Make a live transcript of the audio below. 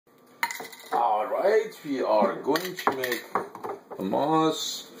Alright, we are going to make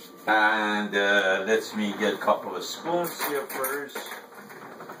hummus, and let me get a couple of spoons here first.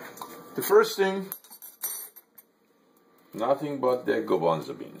 The first thing, nothing but the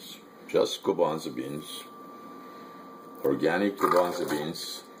garbanzo beans, just garbanzo beans, organic garbanzo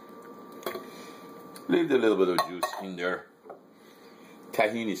beans. Leave a little bit of juice in there.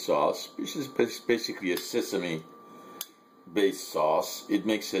 Tahini sauce, which is basically a sesame based sauce. It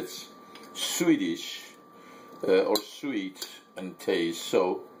makes it sweetish or sweet and taste,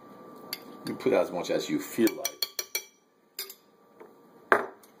 so you put as much as you feel like.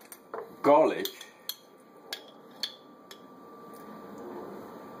 Garlic,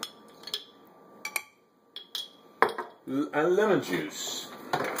 and lemon juice.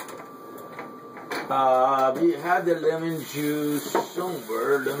 We had the lemon juice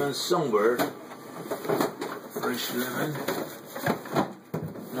somewhere, fresh lemon.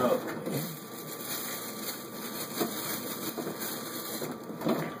 Okay.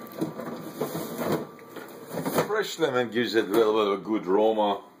 Fresh lemon gives it a little bit of a good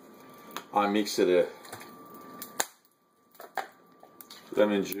aroma. I mix it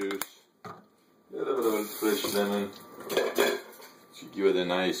lemon juice, a little bit of fresh lemon to give it a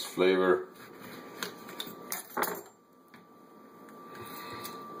nice flavor.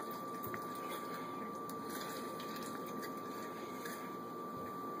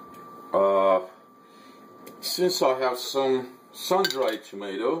 Since I have some sun-dried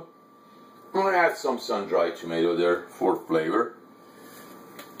tomato, I'm going to add some sun-dried tomato there for flavor.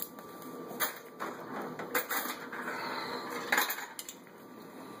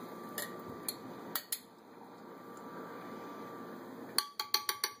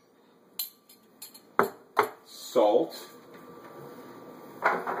 Salt.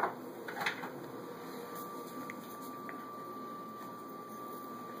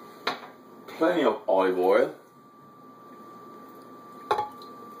 Plenty of olive oil.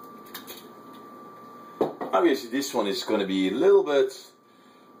 Obviously this one is going to be a little bit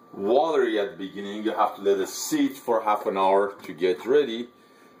watery at the beginning. You have to let it sit for half an hour to get ready.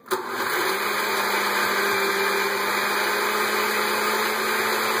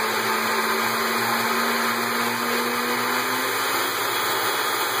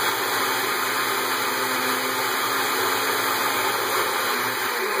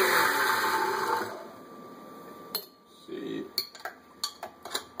 See?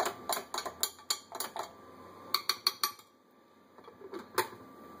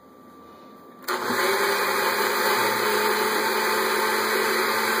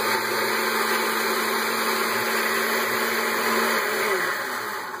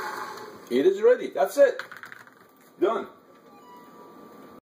 It is ready. That's it.